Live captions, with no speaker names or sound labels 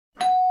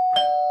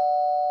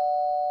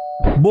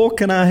Boy,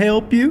 can I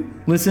help you?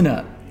 Listen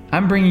up.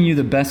 I'm bringing you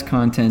the best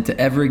content to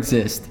ever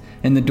exist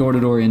in the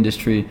door-to-door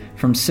industry,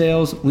 from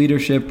sales,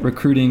 leadership,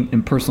 recruiting,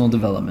 and personal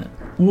development.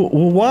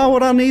 Why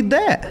would I need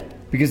that?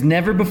 Because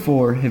never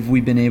before have we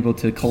been able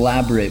to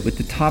collaborate with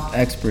the top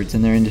experts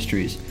in their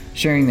industries,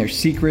 sharing their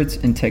secrets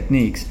and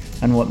techniques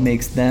on what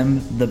makes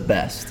them the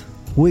best.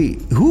 Wait,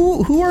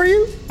 who are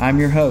you? I'm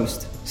your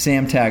host,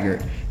 Sam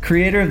Taggart,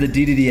 creator of the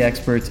D2D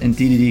Experts and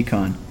D2D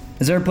Con.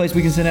 Is there a place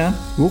we can sit down?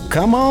 Well,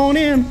 come on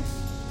in.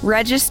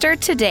 Register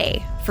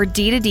today for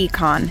D2D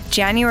Con,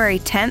 January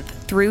 10th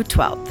through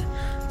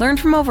 12th. Learn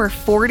from over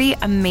 40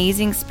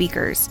 amazing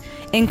speakers,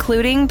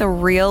 including the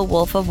real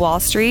Wolf of Wall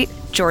Street,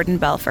 Jordan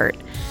Belfort.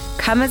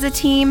 Come as a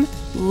team,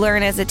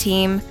 learn as a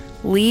team,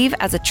 leave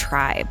as a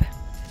tribe.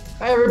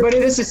 Hi, everybody.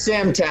 This is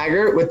Sam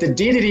Taggart with the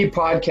D2D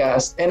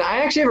podcast, and I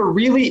actually have a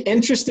really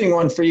interesting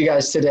one for you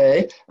guys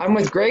today. I'm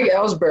with Greg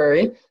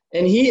Elsberry,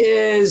 and he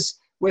is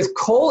with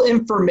Cole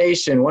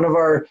Information, one of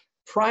our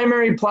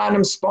primary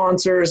platinum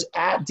sponsors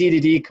at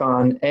D2D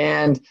Con,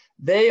 and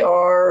they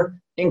are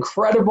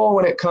incredible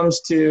when it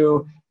comes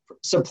to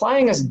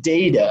supplying us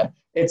data.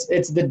 It's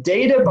the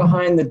data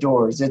behind the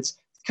doors. It's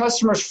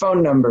customers'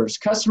 phone numbers,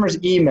 customers'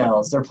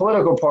 emails, their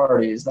political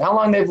parties, how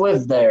long they've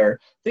lived there,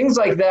 things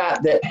like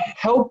that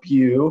help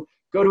you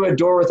go to a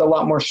door with a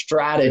lot more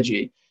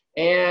strategy.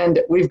 And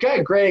we've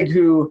got Greg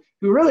who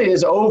really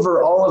is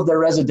over all of the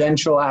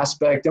residential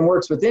aspect and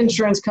works with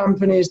insurance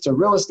companies to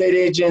real estate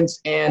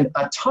agents and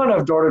a ton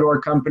of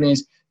door-to-door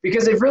companies,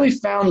 because they've really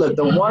found that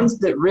the ones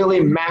that really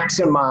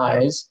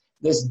maximize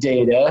this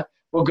data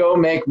will go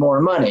make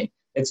more money.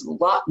 It's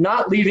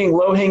not leaving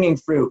low-hanging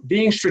fruit,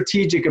 being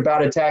strategic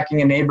about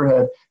attacking a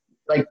neighborhood,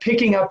 like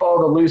picking up all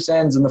the loose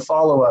ends and the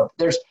follow-up.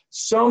 There's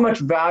so much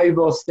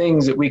valuable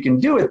things that we can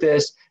do with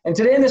this. And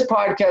today in this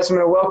podcast, I'm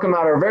going to welcome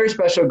out our very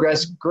special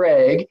guest,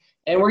 Greg,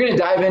 and we're going to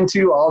dive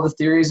into all the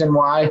theories and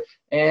why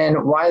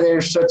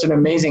they're such an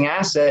amazing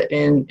asset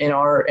in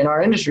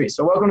our industry.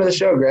 So welcome to the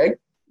show, Greg.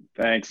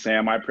 Thanks,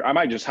 Sam. I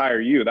might just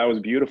hire you. That was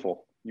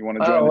beautiful. You want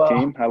to join the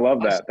team? I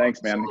love that.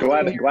 Thanks, man.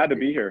 Glad to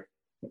be here.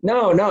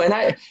 No,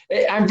 and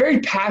I'm very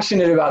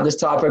passionate about this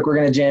topic we're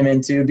going to jam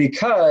into,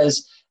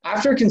 because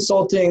after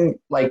consulting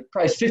like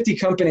probably 50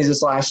 companies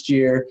this last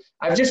year,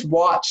 I've just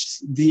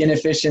watched the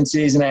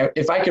inefficiencies, and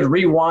if I could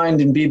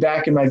rewind and be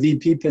back in my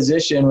VP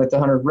position with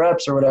 100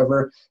 reps or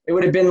whatever, it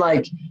would have been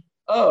like,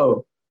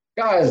 oh,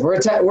 guys,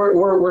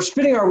 we're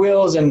spinning our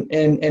wheels and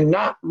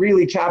not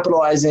really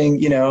capitalizing,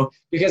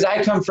 because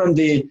I come from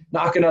the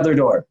knock another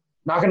door.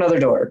 Knock another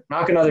door.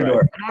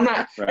 And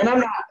I'm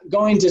not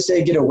going to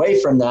say get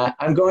away from that.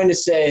 I'm going to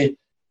say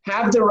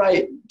have the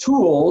right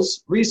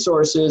tools,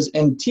 resources,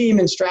 and team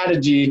and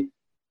strategy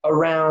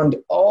around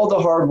all the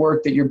hard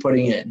work that you're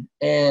putting in.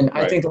 And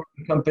I think a lot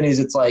of companies,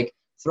 it's like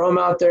throw them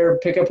out there,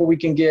 pick up what we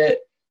can get,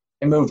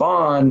 and move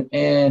on.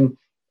 And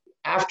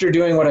after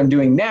doing what I'm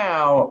doing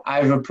now,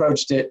 I've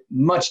approached it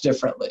much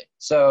differently.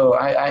 So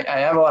I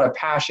have a lot of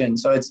passion.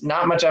 So it's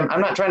not much.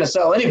 I'm not trying to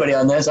sell anybody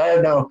on this.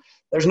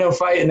 There's no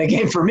fight in the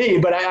game for me,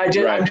 but I'm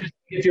just,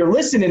 if you're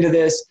listening to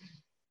this,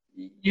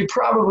 you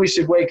probably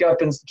should wake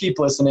up and keep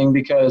listening,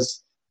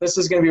 because this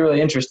is going to be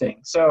really interesting.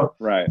 So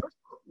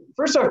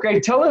first off,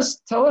 Greg, tell us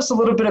a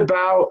little bit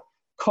about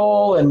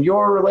Cole and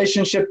your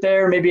relationship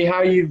there, maybe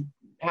how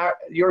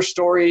your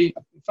story,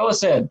 fill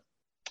us in.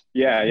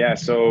 Yeah.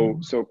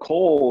 So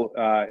Cole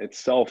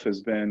itself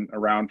has been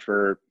around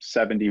for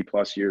 70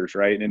 plus years,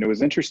 right? And it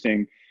was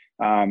interesting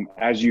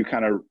as you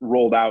kind of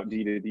rolled out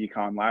D2D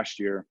Con last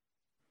year.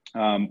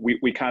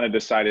 We kind of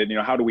decided,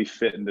 how do we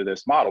fit into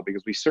this model?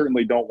 Because we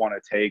certainly don't want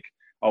to take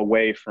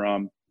away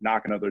from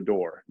knock another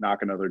door,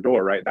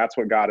 right? That's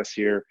what got us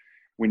here.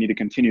 We need to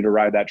continue to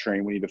ride that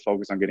train. We need to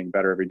focus on getting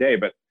better every day.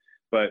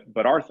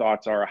 But our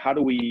thoughts are, how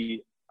do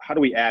we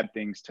add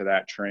things to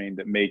that train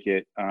that make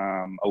it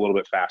a little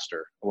bit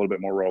faster, a little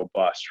bit more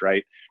robust,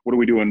 right? What do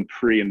we do in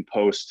pre and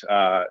post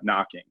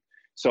knocking?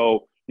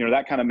 So,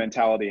 that kind of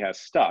mentality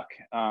has stuck.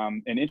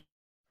 And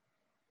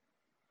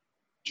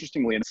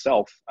interestingly in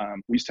itself,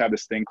 we used to have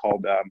this thing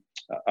called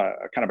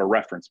kind of a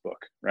reference book,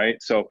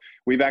 right? So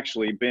we've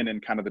actually been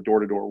in kind of the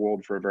door-to-door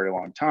world for a very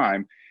long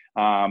time,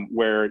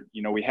 where,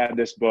 we had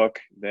this book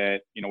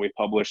that, we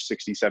published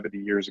 60, 70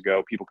 years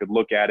ago. People could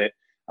look at it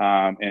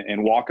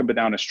and walk up and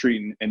down a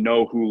street and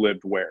know who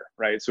lived where,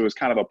 right? So it was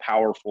kind of a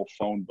powerful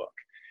phone book.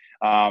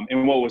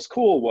 And what was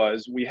cool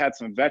was we had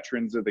some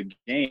veterans of the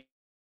game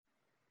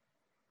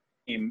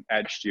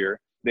last year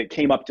that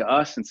came up to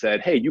us and said,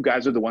 hey, you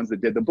guys are the ones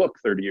that did the book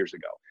 30 years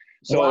ago.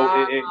 So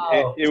wow.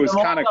 it was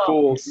kind of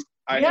cool.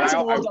 We had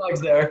some old dogs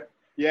there.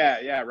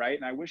 Yeah, right.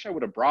 And I wish I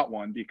would have brought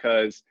one,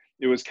 because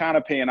it was kind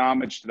of paying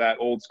homage to that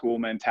old school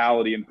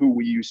mentality and who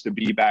we used to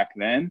be back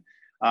then,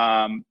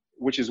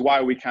 which is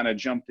why we kind of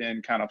jumped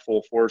in kind of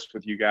full force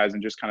with you guys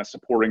and just kind of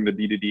supporting the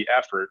D2D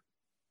effort.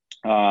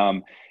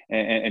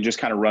 And just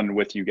kind of running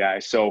with you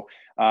guys. So,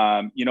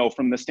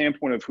 from the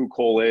standpoint of who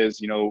Cole is,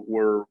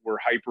 we're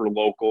hyper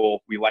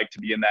local. We like to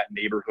be in that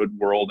neighborhood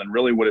world. And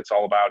really what it's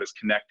all about is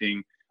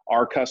connecting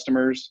our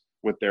customers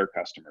with their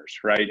customers,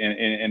 right?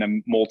 In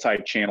a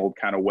multi-channeled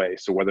kind of way.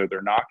 So whether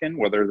they're knocking,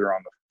 whether they're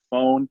on the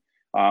phone,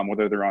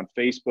 whether they're on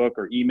Facebook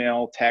or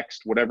email,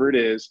 text, whatever it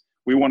is,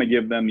 we want to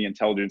give them the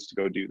intelligence to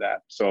go do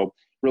that. So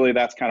really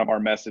that's kind of our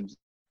message.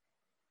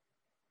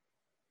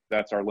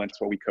 That's our lens,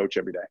 what we coach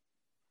every day.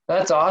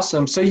 That's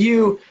awesome. So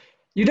you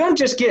don't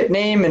just get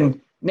name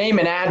and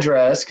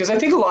address, because I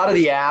think a lot of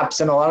the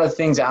apps and a lot of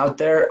things out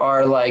there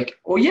are like,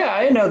 well, yeah,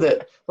 I know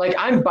that, like,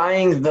 I'm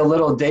buying the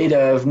little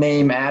data of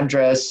name,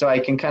 address, so I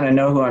can kind of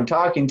know who I'm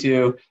talking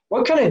to.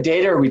 What kind of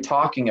data are we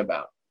talking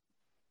about,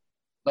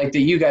 like,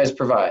 that you guys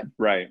provide?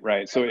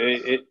 Right. So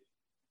it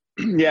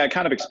it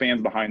kind of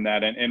expands behind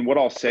that. And what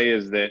I'll say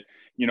is that,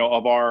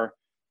 of our,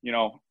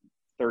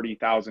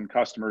 30,000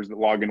 customers that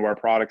log into our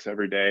products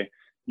every day,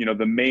 one of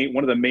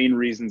the main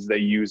reasons they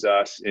use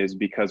us is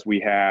because we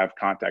have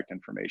contact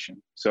information.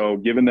 So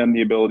giving them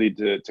the ability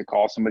to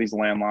call somebody's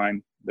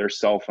landline, their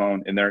cell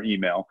phone, and their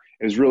email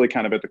is really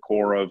kind of at the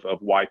core of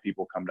why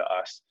people come to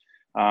us.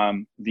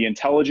 The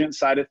intelligence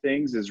side of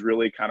things is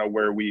really kind of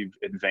where we've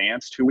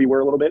advanced who we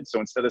were a little bit. So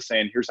instead of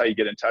saying, here's how you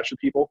get in touch with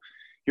people,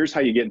 here's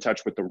how you get in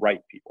touch with the right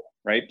people,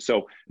 right?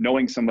 So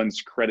knowing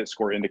someone's credit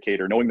score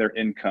indicator, knowing their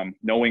income,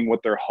 knowing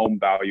what their home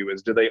value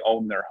is, do they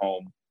own their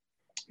home?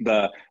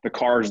 The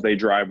cars they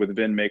drive with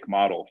VIN, make,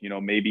 model,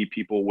 maybe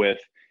people with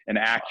an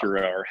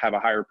Acura or have a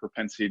higher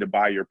propensity to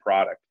buy your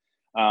product,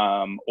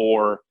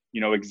 or,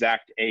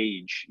 exact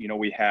age,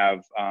 we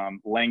have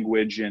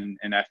language and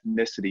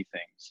ethnicity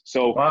things.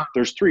 So Wow.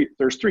 there's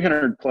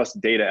 300 plus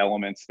data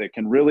elements that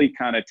can really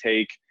kind of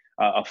take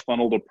a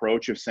funneled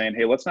approach of saying,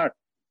 hey, let's not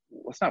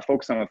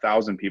focus on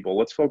 1,000 people.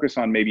 Let's focus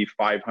on maybe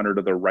 500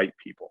 of the right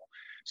people.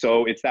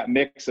 So it's that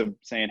mix of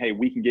saying, hey,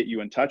 we can get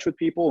you in touch with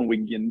people and we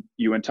can get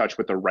you in touch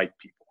with the right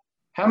people.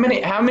 How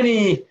many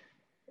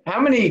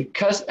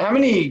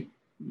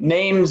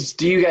names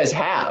do you guys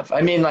have?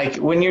 I mean, like,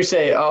 when you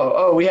say,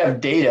 oh, we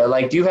have data,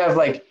 like, do you have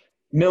like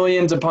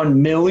millions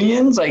upon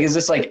millions? Like, is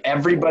this like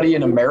everybody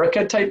in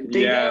America type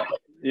data?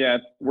 Yeah.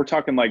 We're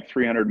talking like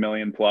 300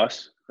 million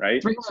plus,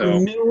 right?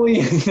 300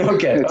 million.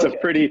 Okay.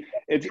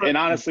 And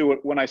honestly,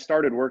 when I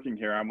started working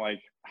here, I'm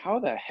like, how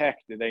the heck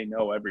do they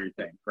know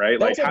everything, right?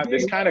 That's like a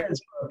this big kind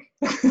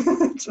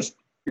of Just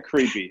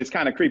creepy. It's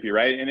kind of creepy,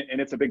 right?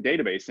 And it's a big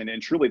database,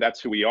 and truly that's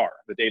who we are.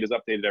 The data is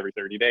updated every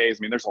 30 days.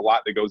 I mean, there's a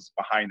lot that goes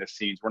behind the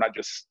scenes. We're not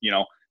just,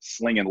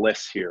 slinging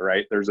lists here,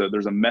 right? There's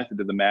a method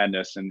to the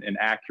madness, and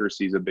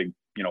accuracy is a big,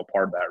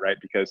 part of that, right?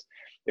 Because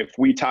if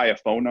we tie a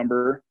phone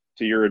number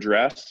to your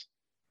address,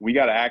 we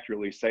got to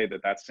accurately say that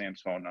that's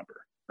Sam's phone number,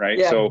 right?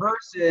 yeah. So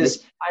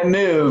versus I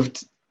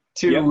moved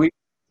 2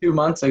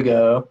 months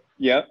ago.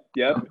 Yep.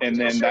 And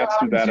then that's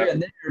who that. Here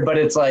and there, but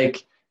it's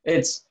like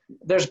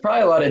there's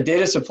probably a lot of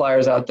data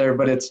suppliers out there,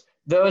 but it's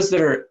those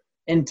that are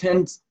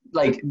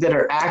that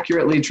are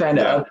accurately trying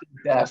to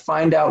update that,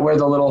 find out where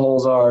the little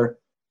holes are.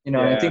 And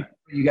I think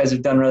you guys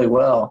have done really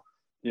well.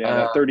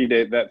 Yeah,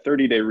 that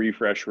 30-day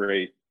refresh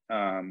rate.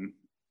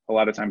 A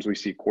lot of times we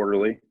see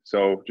quarterly.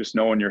 So just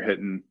knowing you're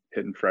hitting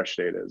fresh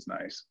data is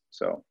nice.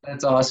 So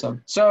that's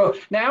awesome. So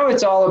now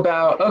it's all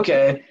about,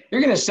 okay, you're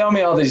going to sell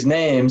me all these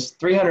names,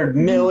 300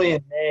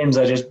 million names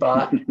I just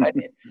bought.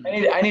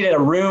 I need a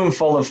room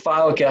full of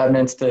file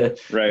cabinets to,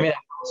 right. I mean, a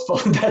house full,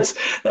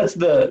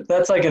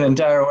 that's like an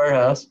entire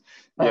warehouse.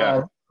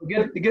 Yeah.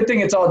 The good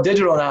thing it's all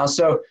digital now.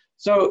 So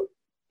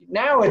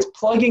now it's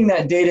plugging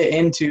that data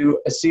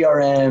into a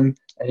CRM,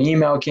 an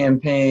email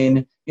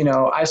campaign.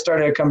 I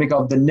started a company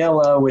called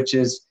Vanilla, which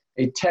is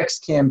a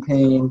text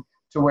campaign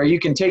to where you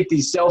can take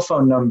these cell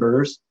phone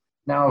numbers.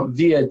 Now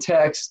via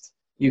text,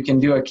 you can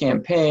do a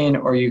campaign,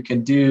 or you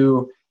could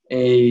do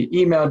a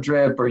email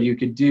drip, or you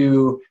could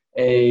do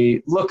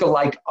a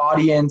lookalike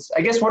audience.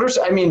 I guess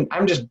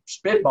I'm just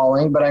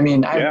spitballing, but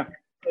I've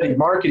studied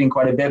marketing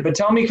quite a bit, but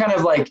tell me kind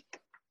of like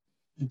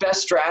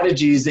best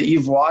strategies that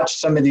you've watched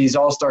some of these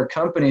all-star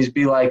companies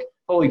be like,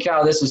 holy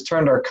cow, this has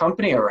turned our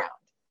company around.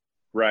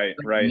 Right.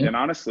 And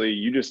honestly,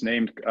 you just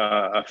named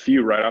a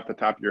few right off the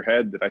top of your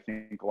head that I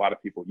think a lot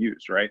of people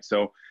use, right?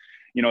 So,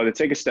 to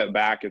take a step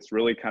back, it's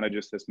really kind of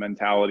just this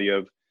mentality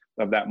of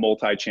that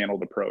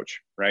multi-channeled approach,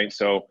 right?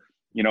 So,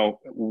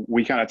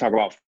 we kind of talk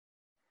about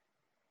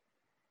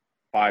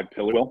 5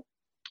 pillar wheel,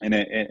 and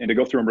to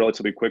go through them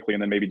relatively quickly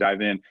and then maybe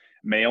dive in.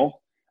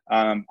 Mail.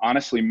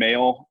 Honestly,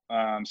 snail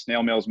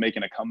mail is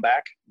making a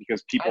comeback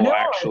because people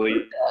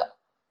actually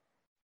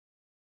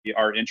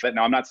are interested.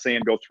 Now, I'm not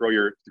saying go throw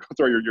your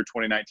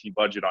 2019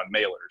 budget on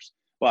mailers,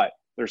 but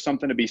there's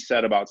something to be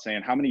said about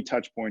saying how many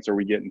touch points are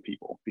we getting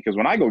people? Because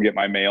when I go get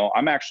my mail,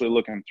 I'm actually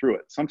looking through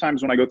it.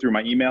 Sometimes when I go through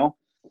my email,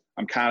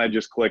 I'm kind of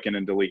just clicking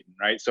and deleting,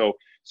 right? So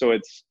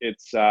it's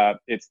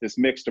this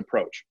mixed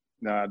approach.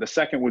 The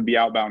second would be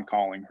outbound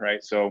calling,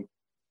 right? So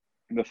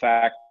the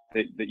fact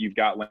that you've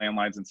got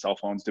landlines and cell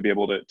phones to be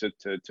able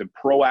to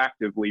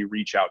proactively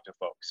reach out to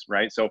folks,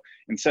 right? So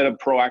instead of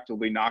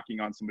proactively knocking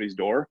on somebody's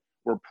door,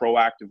 we're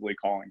proactively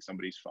calling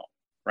somebody's phone,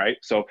 right?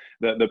 So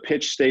the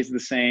pitch stays the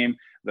same,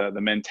 the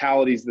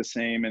mentality is the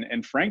same,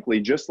 and frankly,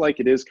 just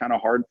like it is kind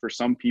of hard for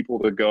some people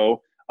to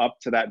go up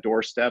to that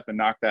doorstep and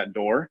knock that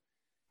door,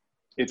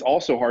 it's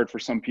also hard for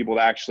some people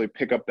to actually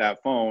pick up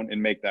that phone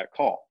and make that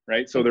call,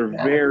 right? So they're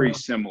very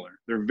similar.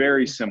 They're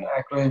very similar.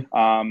 Exactly.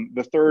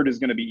 The third is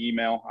going to be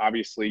email,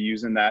 obviously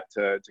using that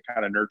to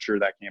kind of nurture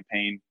that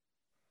campaign.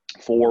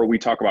 4, we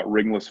talk about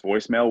ringless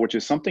voicemail, which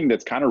is something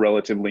that's kind of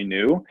relatively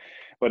new,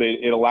 but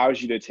it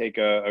allows you to take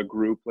a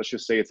group, let's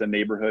just say it's a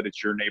neighborhood,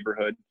 it's your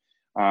neighborhood,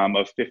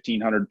 of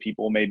 1,500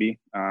 people maybe.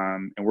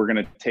 And we're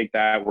going to take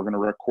that, we're going to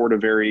record a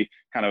very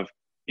kind of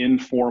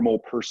informal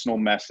personal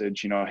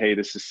message, hey,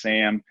 this is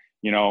Sam.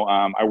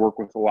 I work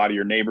with a lot of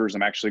your neighbors.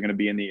 I'm actually going to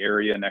be in the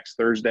area next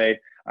Thursday.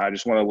 I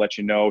just want to let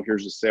you know,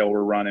 here's a sale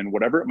we're running,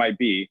 whatever it might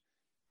be.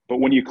 But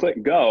when you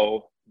click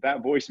go,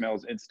 that voicemail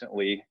is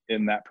instantly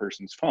in that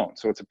person's phone.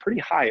 So it's a pretty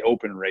high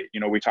open rate.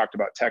 We talked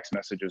about text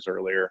messages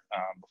earlier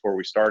before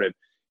we started.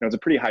 It's a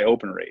pretty high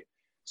open rate.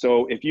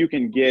 So if you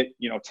can get,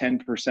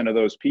 10% of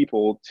those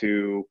people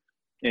to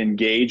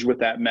engage with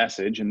that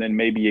message, and then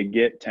maybe you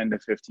get 10 to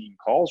 15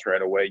 calls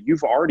right away,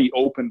 you've already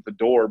opened the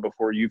door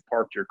before you've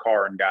parked your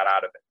car and got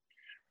out of it.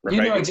 Right?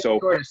 You know exactly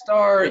where to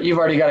start. You've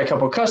already got a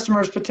couple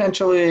customers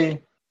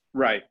potentially.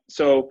 Right.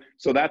 So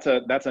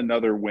that's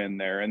another win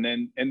there. And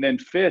then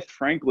fifth,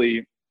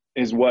 frankly,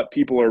 is what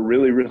people are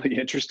really, really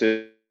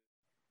interested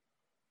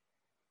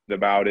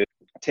about it.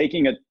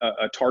 Taking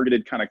a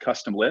targeted kind of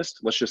custom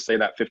list, let's just say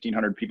that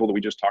 1,500 people that we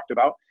just talked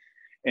about,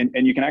 and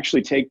you can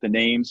actually take the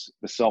names,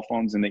 the cell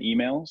phones, and the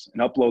emails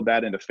and upload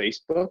that into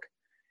Facebook,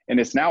 and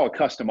it's now a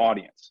custom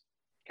audience.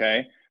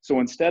 Okay. So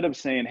instead of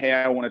saying, hey,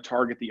 I want to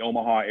target the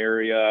Omaha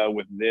area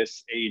with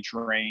this age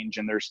range,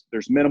 and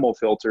there's minimal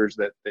filters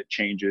that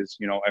changes,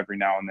 every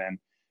now and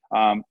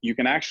then, you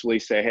can actually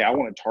say, hey, I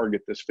want to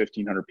target this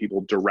 1,500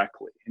 people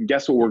directly. And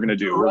guess what we're going to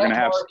do? We're going to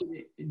have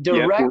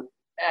direct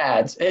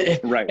ads.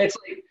 Right. It's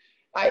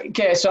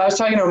like, so I was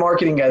talking to a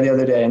marketing guy the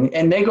other day,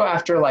 and they go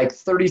after like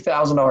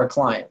 $30,000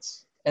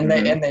 clients, and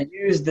they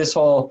use this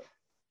whole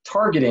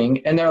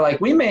targeting, and they're like,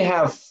 we may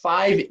have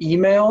 5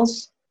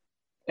 emails,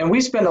 and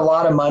we spend a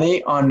lot of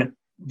money on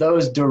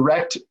those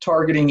direct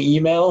targeting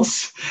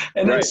emails.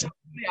 And then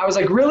I was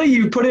like, really?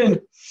 You put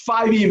in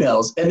 5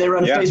 emails and they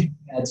run Facebook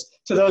ads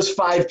to those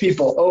 5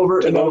 people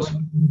over to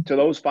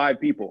those 5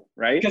 people,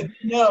 right?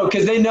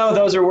 Because they know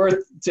those are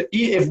worth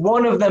if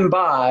one of them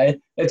buy,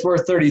 it's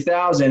worth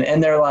 30,000.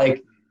 And they're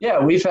like, yeah,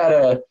 we've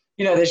had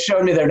they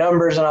showed me their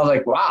numbers, and I was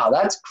like, wow,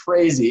 that's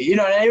crazy. And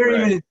I never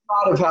even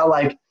thought of how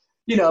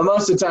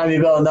most of the time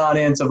you build an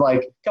audience of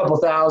like a couple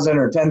thousand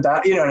or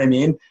 10,000, you know what I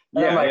mean?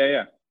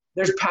 And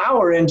there's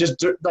power in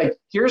just like,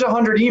 here's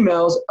 100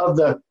 emails of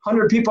the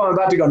 100 people I'm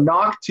about to go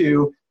knock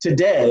to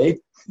today.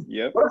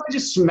 Yep. What if I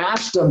just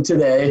smashed them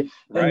today in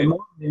the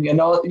morning, and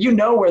all,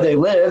 where they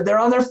live, they're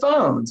on their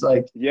phones.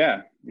 Like,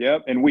 yeah.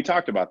 Yep. And we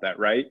talked about that,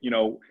 right?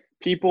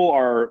 People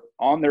are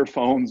on their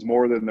phones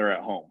more than they're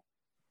at home.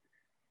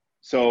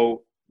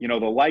 So, the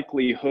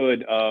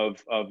likelihood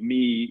of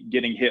me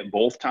getting hit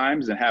both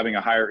times and having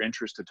a higher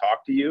interest to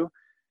talk to you,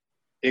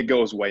 it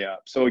goes way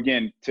up. So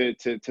again, to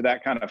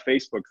that kind of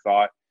Facebook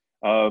thought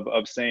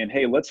of saying,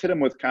 hey, let's hit them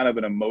with kind of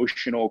an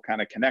emotional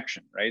kind of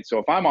connection, right? So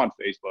if I'm on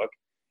Facebook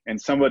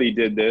and somebody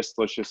did this,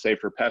 let's just say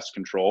for pest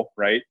control,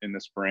 right, in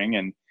the spring,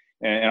 and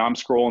I'm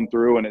scrolling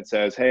through and it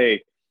says,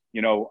 hey,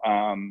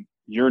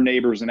 your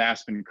neighbors in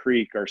Aspen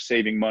Creek are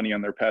saving money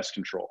on their pest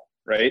control,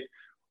 right?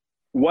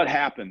 What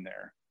happened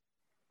there?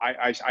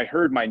 I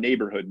heard my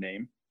neighborhood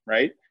name,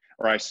 right?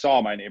 Or I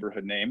saw my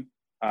neighborhood name.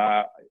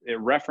 It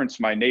referenced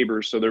my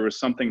neighbors. So there was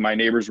something my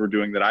neighbors were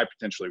doing that I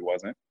potentially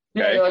wasn't.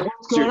 Okay? Yeah, like,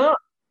 what's going on?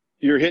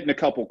 You're hitting a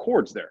couple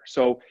chords there.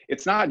 So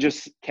it's not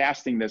just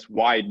casting this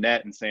wide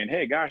net and saying,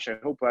 hey, gosh, I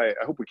hope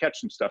we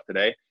catch some stuff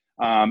today.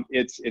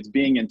 It's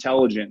being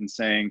intelligent and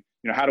saying,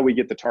 how do we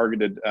get the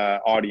targeted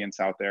audience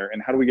out there,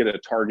 and how do we get a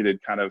targeted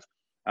kind of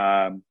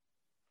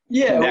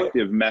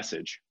connective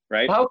message,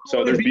 right?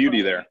 So there's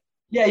beauty there.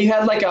 Yeah, you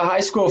had like a high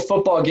school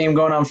football game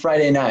going on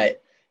Friday night,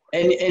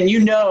 and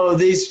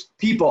these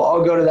people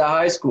all go to that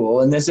high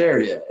school in this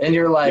area, and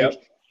you're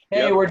like,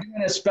 hey, we're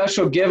doing a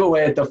special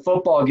giveaway at the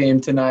football game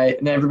tonight,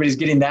 and everybody's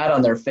getting that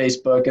on their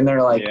Facebook, and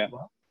they're like,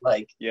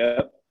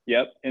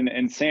 Yep.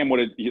 And Sam, what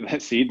did you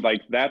see?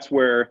 Like that's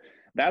where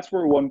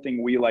one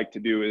thing we like to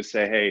do is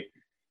say, hey,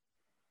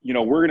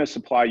 we're going to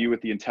supply you with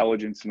the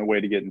intelligence and the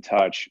way to get in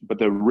touch, but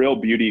the real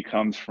beauty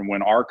comes from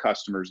when our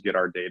customers get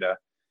our data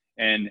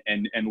and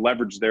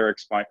leverage their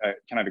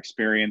kind of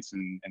experience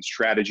and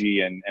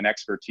strategy and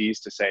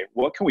expertise to say,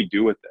 what can we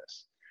do with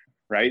this?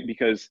 Right?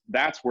 Because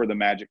that's where the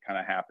magic kind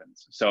of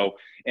happens. So,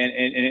 and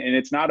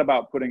it's not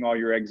about putting all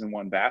your eggs in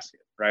one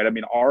basket, right? I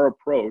mean, our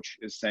approach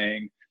is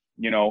saying,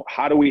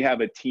 how do we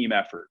have a team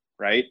effort,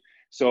 right?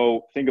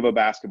 So think of a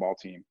basketball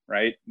team,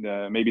 right?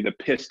 Maybe the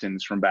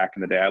Pistons from back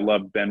in the day. I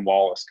loved Ben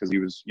Wallace because he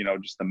was,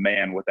 just the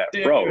man with that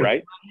throw,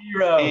 right?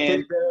 Hero,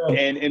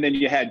 and then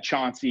you had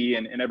Chauncey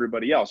and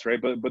everybody else, right?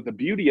 But the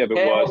beauty of it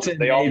was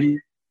they all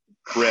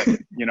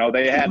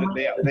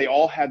they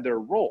all had their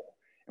role.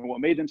 And what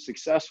made them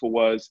successful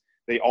was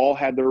they all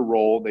had their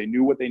role. They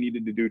knew what they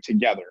needed to do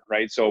together,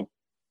 right? So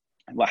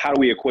how do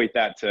we equate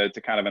that to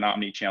kind of an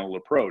omni-channel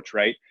approach,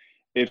 right?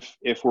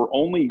 if we're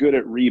only good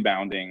at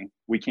rebounding,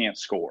 we can't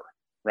score,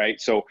 right?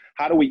 So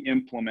how do we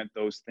implement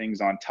those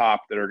things on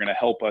top that are going to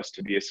help us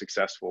to be a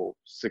successful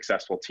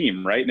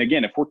team, right? And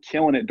again, if we're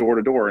killing it door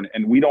to door,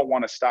 and we don't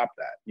want to stop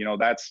that, you know,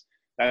 that's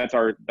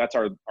our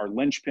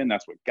linchpin.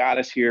 That's what got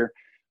us here.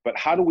 But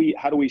how do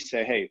we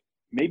say, hey,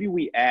 maybe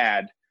we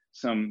add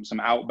some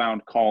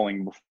outbound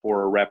calling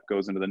before a rep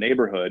goes into the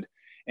neighborhood,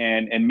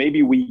 and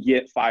maybe we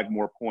get 5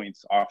 more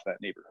points off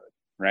that neighborhood,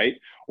 right?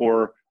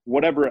 Or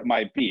whatever it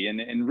might be.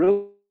 And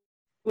really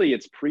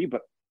it's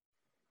but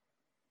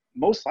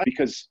most likely,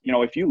 because, you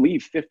know, if you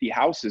leave 50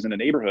 houses in a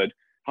neighborhood,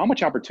 how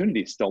much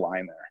opportunity is still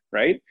lying there,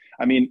 right?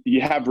 I mean,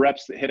 you have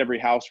reps that hit every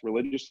house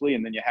religiously,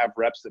 and then you have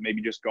reps that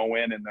maybe just go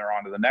in and they're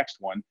on to the next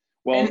one.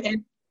 Well,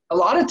 and a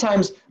lot of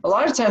times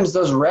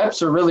those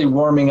reps are really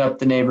warming up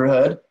the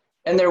neighborhood,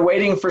 and they're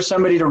waiting for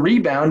somebody to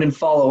rebound and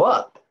follow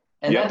up.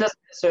 And that doesn't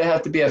necessarily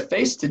have to be a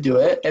face to do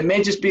it. It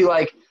may just be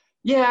like,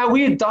 yeah,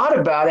 we had thought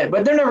about it,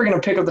 but they're never going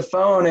to pick up the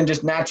phone and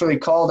just naturally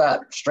call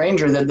that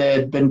stranger that they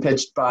had been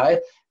pitched by.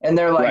 And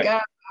they're like,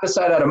 out of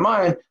sight, out of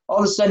mind. All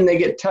of a sudden they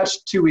get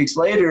touched 2 weeks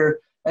later,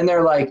 and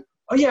they're like,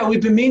 oh yeah,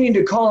 we've been meaning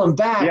to call them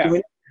back. And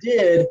we never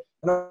did.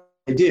 And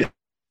they do.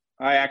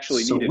 I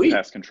actually needed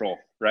pest control,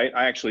 right?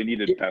 I actually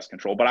needed pest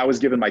control, but I was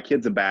giving my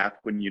kids a bath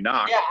when you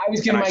knocked. Yeah, I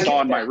was giving my kids I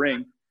saw in my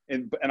ring,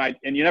 and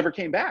you never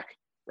came back,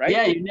 right?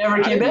 Yeah, you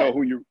never came back.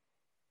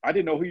 I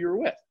didn't know who you were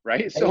with,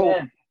 right?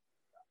 Amen.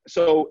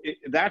 So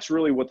that's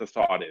really what the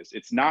thought is.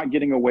 It's not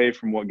getting away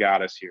from what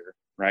got us here,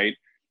 right?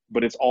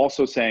 But it's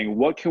also saying,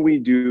 what can we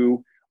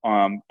do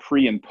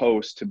pre and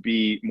post to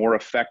be more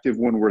effective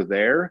when we're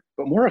there,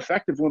 but more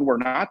effective when we're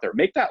not there?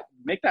 Make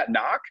that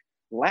knock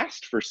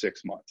last for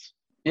 6 months,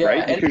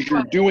 right? Because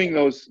you're doing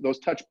those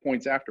touch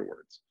points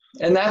afterwards.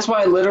 And that's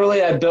why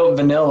literally I built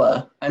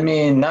vanilla. I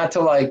mean, not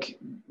to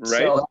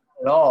sell that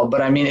at all,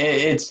 but I mean,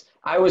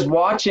 I was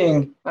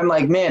watching, I'm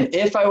like, man,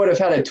 if I would have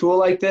had a tool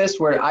like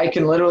this where I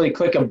can literally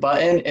click a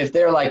button, if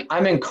they're like,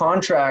 I'm in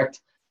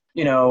contract,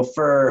 you know,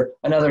 for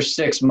another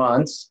 6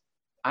 months,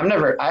 I'd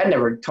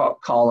never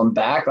call them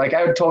back. Like,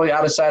 I would totally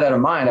out of sight, out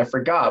of mind. I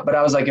forgot. But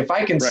I was like, if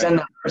I can send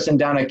that person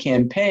down a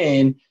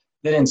campaign,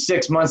 then in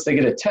 6 months they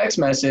get a text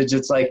message.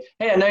 It's like,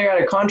 hey, I know you're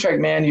out of contract,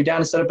 man. You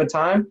down to set up a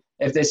time?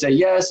 If they say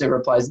yes, it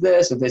replies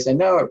this. If they say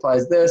no, it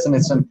replies this. And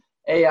it's some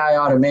AI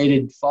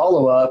automated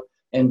follow-up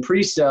and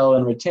pre-sale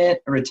and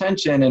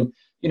retention. And,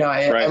 you know,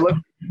 I look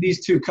at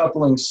these two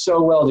coupling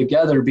so well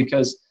together,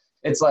 because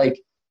it's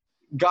like,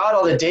 got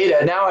all the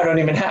data. Now I don't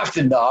even have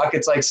to knock.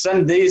 It's like,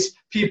 send these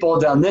people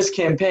down this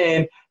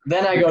campaign.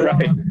 Then I go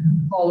to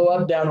follow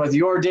up down with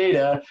your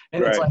data.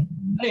 And it's like,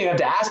 I don't even have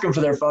to ask them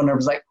for their phone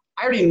numbers. Like,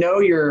 I already know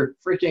your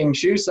freaking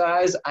shoe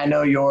size. I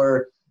know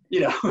your, you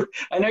know,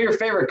 I know your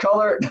favorite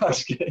color. No, I'm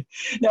just kidding.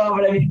 No,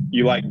 but I mean,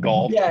 you like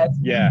golf? Yeah.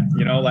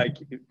 You know, like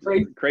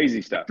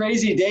crazy stuff.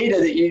 Crazy data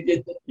that you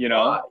did. You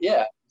know?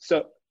 Yeah.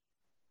 So,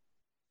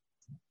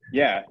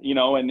 yeah, you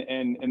know,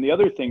 and the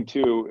other thing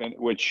too, and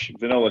which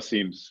vanilla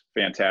seems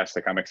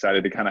fantastic. I'm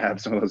excited to kind of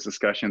have some of those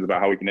discussions about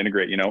how we can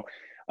integrate, you know.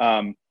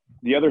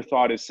 The other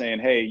thought is saying,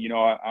 hey, you know,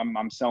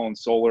 I'm selling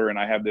solar, and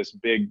I have this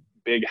big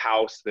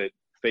house that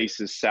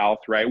faces south,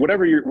 right?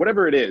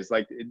 Whatever it is,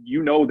 like,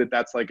 you know,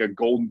 that's like a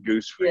golden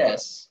goose for you.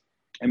 Yes.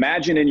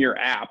 Imagine in your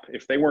app,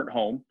 if they weren't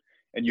home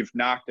and you've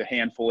knocked a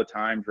handful of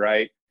times,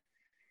 right?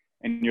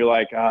 And you're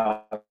like,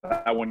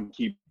 that one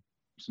keeps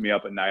me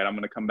up at night. I'm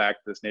going to come back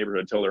to this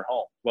neighborhood until they're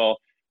home. Well,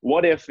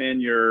 what if in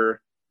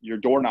your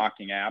door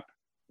knocking app,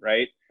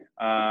 right,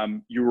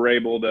 you were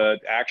able to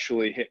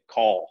actually hit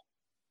call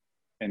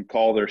and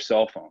call their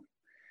cell phone,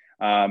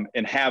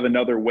 and have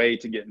another way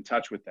to get in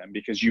touch with them,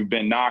 because you've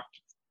been knocked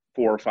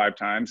 4 or 5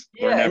 times.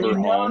 They're never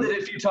home. That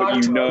if you talk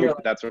to them,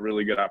 that's a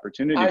really good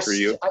opportunity for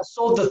you. I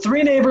sold the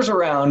 3 neighbors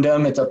around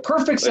him. It's a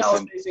perfect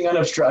south facing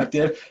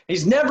unobstructed.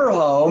 He's never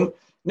home.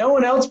 No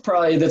one else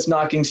probably that's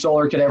knocking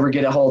solar could ever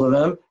get a hold of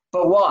him.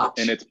 But watch.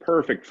 And it's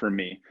perfect for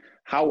me.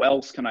 How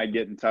else can I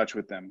get in touch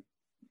with them?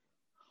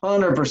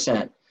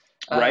 100%.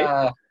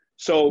 Right.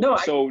 So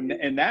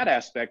in that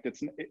aspect,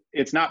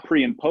 it's not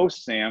pre and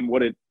post, Sam.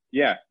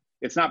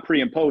 It's not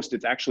pre and post.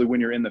 It's actually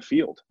when you're in the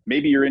field.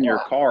 Maybe you're in your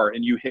car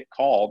and you hit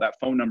call. That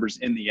phone number's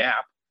in the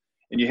app,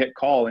 and you hit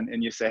call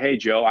and you say, hey,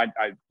 Joe, I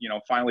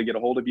finally get a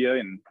hold of you,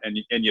 and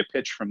you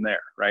pitch from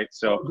there, right?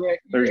 So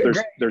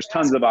there's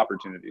tons of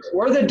opportunities.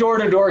 We're the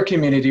door-to-door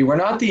community. We're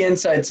not the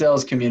inside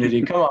sales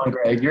community. Come on,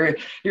 Greg.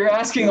 You're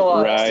asking a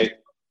lot. Right.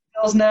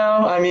 Sales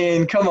now? I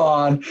mean, come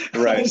on.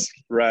 Right.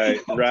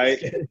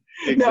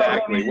 Exactly. No,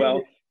 I mean,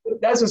 well,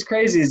 that's what's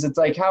crazy is it's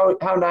like, how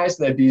nice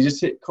would that be? You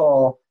just hit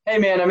call. Hey,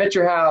 man, I'm at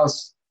your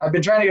house. I've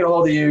been trying to get a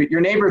hold of you.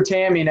 Your neighbor,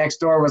 Tammy, next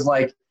door was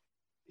like,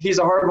 he's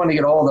a hard one to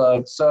get a hold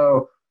of.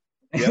 So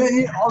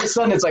all of a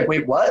sudden it's like,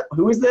 wait, what?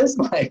 Who is this?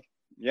 Like,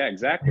 yeah,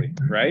 exactly.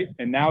 Right.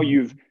 And now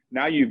you've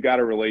got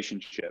a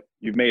relationship.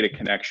 You've made a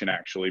connection,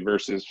 actually,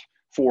 versus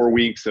 4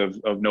 weeks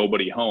of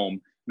nobody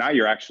home. Now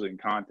you're actually in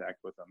contact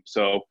with them.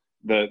 So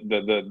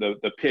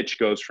the pitch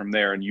goes from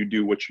there, and you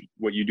do what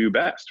you do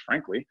best,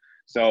 frankly.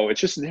 So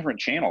it's just a different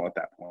channel at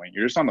that point.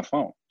 You're just on the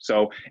phone.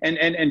 So,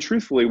 and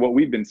truthfully, what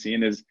we've been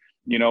seeing is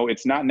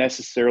it's not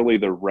necessarily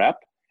the rep,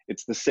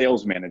 it's the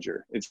sales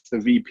manager, it's the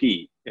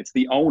VP, it's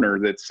the owner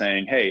that's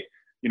saying, hey,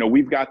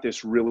 we've got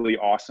this really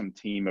awesome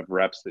team of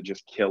reps that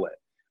just kill it,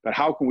 but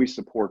how can we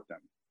support them?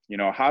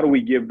 How do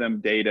we give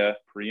them data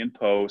pre and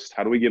post?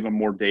 How do we give them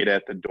more data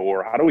at the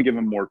door? How do we give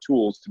them more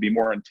tools to be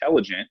more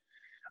intelligent?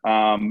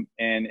 And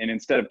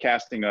instead of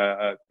casting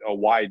a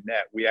wide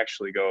net, we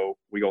actually go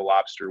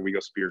lobster, we go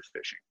spear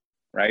fishing,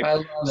 right? I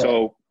love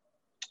it.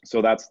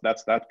 So that's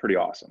pretty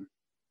awesome.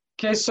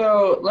 Okay,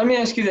 so let me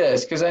ask you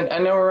this, because I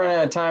know we're running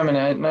out of time and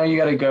I know you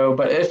got to go.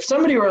 But if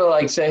somebody were to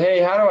like say,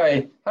 hey, how do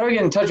I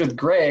get in touch with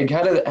Greg?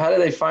 How do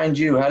they find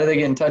you? How do they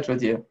get in touch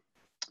with you?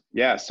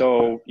 Yeah,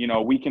 so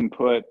we can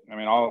put.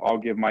 I'll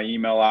give my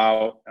email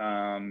out,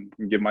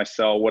 give my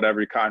cell,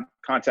 whatever. You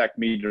contact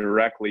me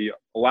directly.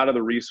 A lot of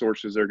the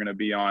resources are going to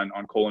be on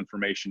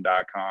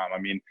coalinformation.com.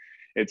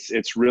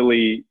 It's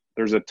really,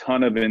 there's a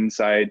ton of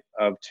insight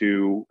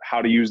to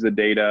how to use the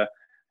data.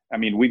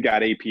 We've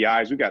got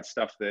APIs, we've got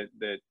stuff that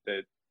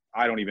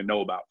I don't even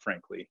know about,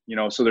 frankly.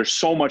 So there's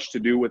so much to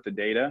do with the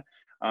data.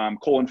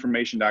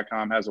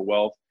 Coalinformation.com has a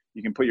wealth.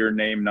 You can put your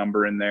name,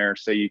 number in there.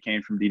 Say you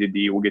came from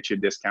D2D, we'll get you a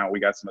discount. We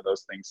got some of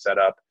those things set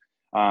up.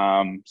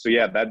 So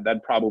yeah,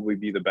 that'd probably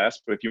be the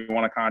best. But if you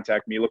want to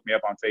contact me, look me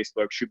up on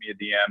Facebook, shoot me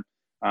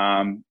a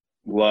DM.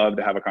 Love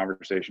to have a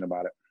conversation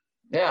about it.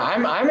 Yeah,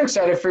 I'm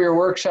excited for your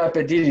workshop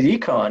at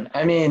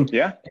D2DCon.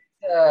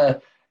 Yeah.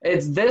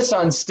 It's this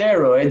on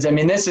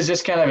steroids. This is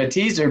just kind of a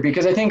teaser,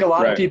 because I think a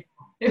lot of people,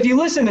 if you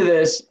listen to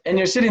this and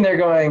you're sitting there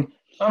going,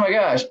 oh my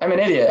gosh, I'm an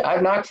idiot.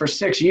 I've knocked for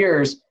 6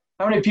 years.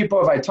 How many people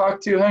have I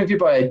talked to? How many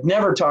people I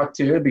never talked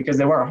to because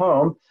they weren't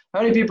home?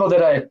 How many people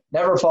did I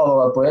never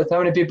follow up with? How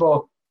many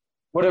people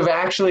would have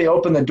actually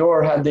opened the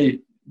door had they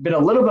been a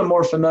little bit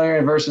more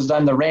familiar versus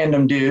I'm the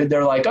random dude?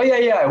 They're like, oh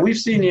yeah, we've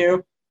seen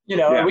you. We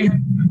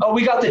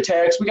got the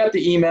text, we got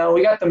the email,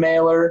 we got the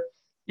mailer.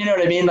 You know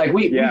what I mean? Like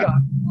we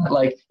got,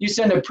 like, you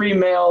send a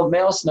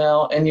mail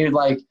snail and you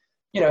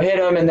hit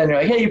them, and then you're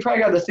like, hey, you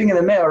probably got the thing in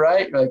the mail,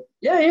 right? You're like,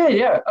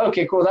 yeah.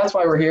 Okay, cool. That's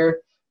why we're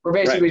here. We're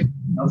basically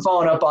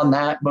following up on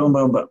that. Boom,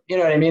 boom, boom. You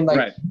know what I mean?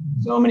 Like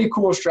so many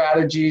cool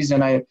strategies.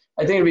 And I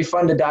think it'd be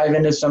fun to dive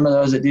into some of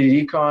those at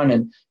D2DCon.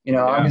 And,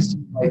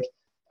 obviously, like,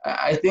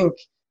 I think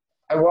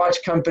I watch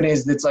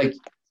companies that's like,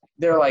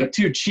 they're like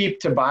too cheap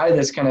to buy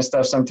this kind of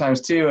stuff sometimes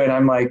too. And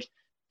I'm like,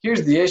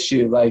 here's the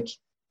issue. Like,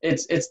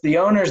 it's the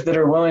owners that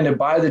are willing to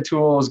buy the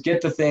tools,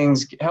 get the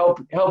things,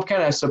 help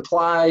kind of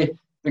supply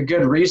the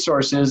good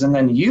resources, and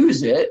then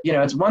use it.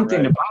 It's one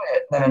thing to buy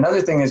it. Then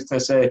another thing is to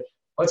say,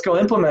 let's go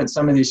implement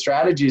some of these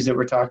strategies that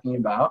we're talking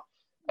about.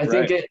 I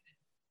think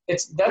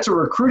that's a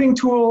recruiting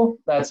tool.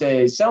 That's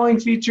a selling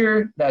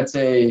feature. That's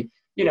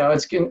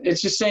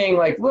it's just saying,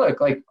 like,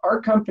 look, like,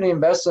 our company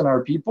invests in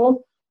our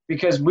people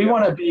because we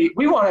want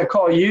to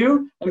call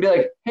you and be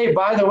like, hey,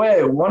 by the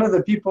way, one of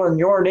the people in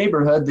your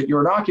neighborhood that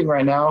you're knocking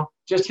right now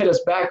just hit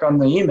us back on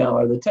the email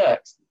or the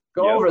text.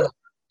 Go over that.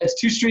 It's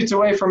 2 streets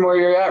away from where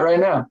you're at right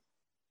now.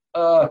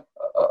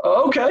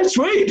 Okay,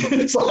 sweet.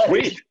 It's like,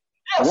 sweet.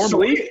 Yeah, warm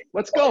bleed.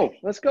 Let's go.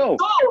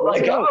 Oh,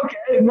 like,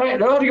 okay. I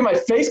don't have to get my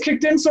face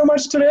kicked in so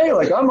much today.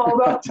 Like, I'm all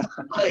about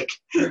like,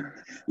 you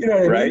know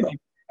what I mean? Like,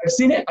 I've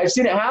seen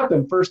it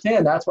happen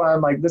firsthand. That's why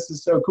I'm like, this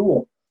is so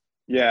cool.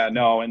 Yeah,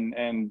 no,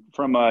 and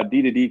from a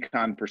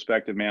D2DCon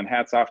perspective, man,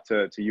 hats off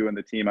to you and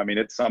the team.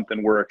 It's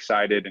something we're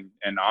excited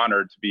and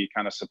honored to be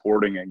kind of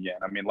supporting again.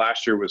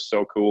 Last year was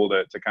so cool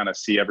to kind of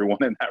see everyone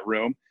in that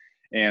room.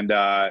 And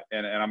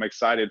I'm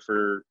excited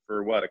for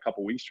a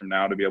couple weeks from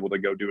now to be able to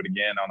go do it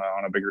again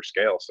on a bigger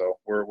scale. So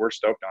we're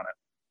stoked on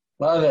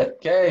it. Love it.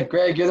 Okay,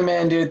 Greg, you're the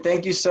man, dude.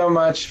 Thank you so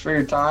much for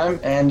your time,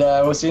 and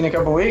we'll see you in a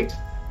couple weeks.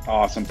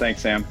 Awesome.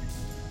 Thanks, Sam.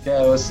 Okay,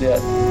 we'll see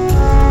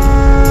you.